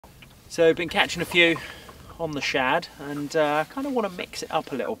So I've been catching a few on the shad, and kind of want to mix it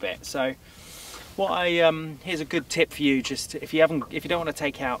up a little bit. So here's a good tip for you, just if you don't want to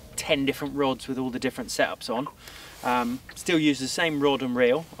take out 10 different rods with all the different setups on, still use the same rod and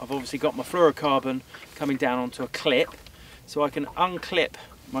reel. I've obviously got my fluorocarbon coming down onto a clip, so I can unclip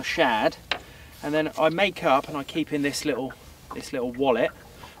my shad, and then I make up and I keep in this little wallet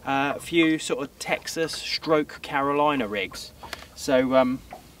a few sort of Texas stroke Carolina rigs. So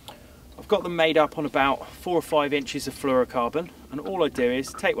I've got them made up on about 4 or 5 inches of fluorocarbon, and all I do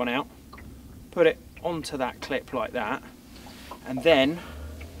is take one out, put it onto that clip like that, and then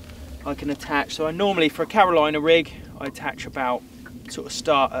I can attach. So I normally, for a Carolina rig, I attach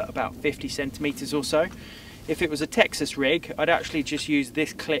start at about 50 centimeters or so. If it was a Texas rig, I'd actually just use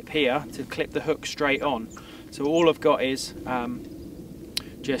this clip here to clip the hook straight on. So all I've got is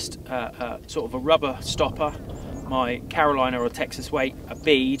just sort of a rubber stopper, my Carolina or Texas weight, a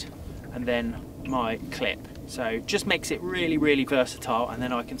bead, and then my clip. So just makes it really, really versatile, and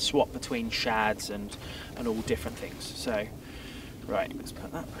then I can swap between shads and all different things. So right, let's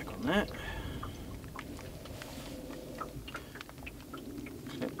put that back on there.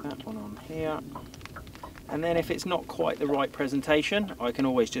 Clip that one on here. And then if it's not quite the right presentation, I can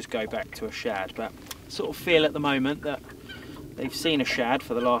always just go back to a shad. But I sort of feel at the moment that they've seen a shad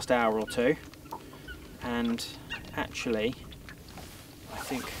for the last hour or two, and actually I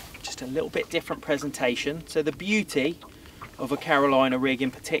think just a little bit different presentation. So the beauty of a Carolina rig in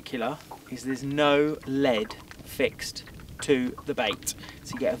particular is there's no lead fixed to the bait,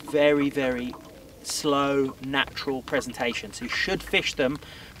 so you get a very, very slow, natural presentation. So you should fish them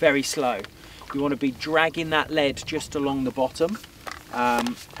very slow. You want to be dragging that lead just along the bottom,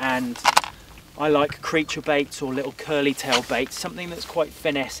 and I like creature baits or little curly tail baits, something that's quite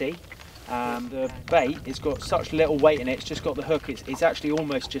finessey. The bait has got such little weight in it, it's just got the hook, it's actually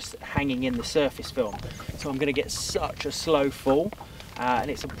almost just hanging in the surface film. So I'm going to get such a slow fall, and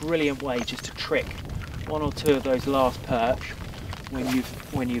it's a brilliant way just to trick 1 or 2 of those last perch when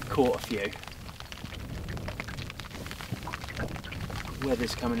you've caught a few.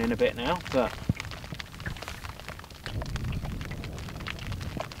 Weather's coming in a bit now, but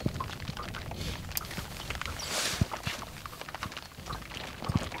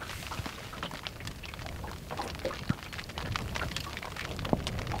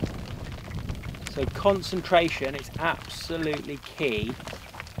so concentration is absolutely key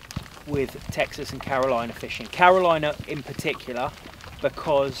with Texas and Carolina fishing. Carolina in particular,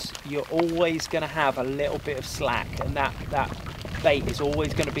 because you're always going to have a little bit of slack, and that bait is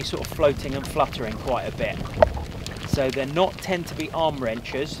always going to be sort of floating and fluttering quite a bit. So they're not tend to be arm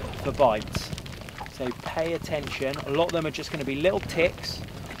wrenchers for bites. So pay attention. A lot of them are just going to be little ticks,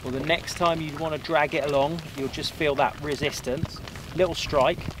 or the next time you want to drag it along, you'll just feel that resistance. Little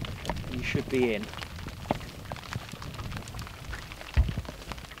strike, and you should be in.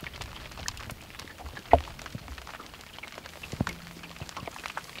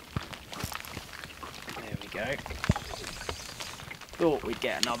 There we go. Thought we'd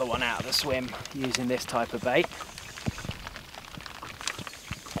get another one out of the swim using this type of bait.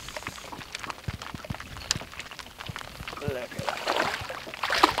 Look at that.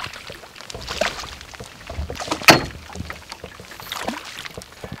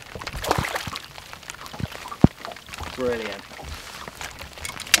 Brilliant.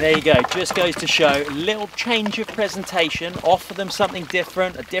 There you go, just goes to show a little change of presentation, offer them something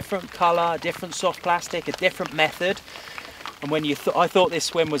different, a different colour, a different soft plastic, a different method. And when I thought this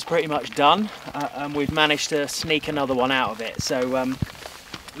swim was pretty much done, and we've managed to sneak another one out of it. So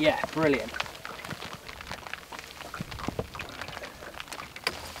yeah, brilliant.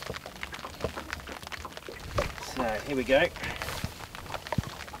 So here we go.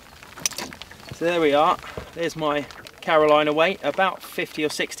 So there we are. There's my Carolina weight, about 50 or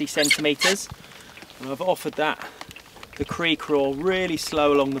 60 centimeters, and I've offered that the CreCraw really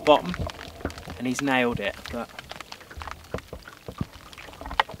slow along the bottom, and he's nailed it. But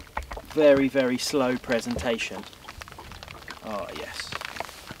very, very slow presentation. Oh yes,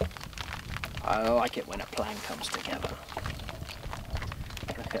 I like it when a plan comes together.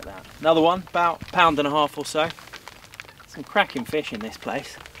 Look at that. Another one, about £1.5 pounds or so. Some cracking fish in this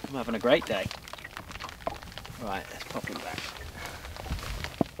place. I'm having a great day. Right, let's pop him back.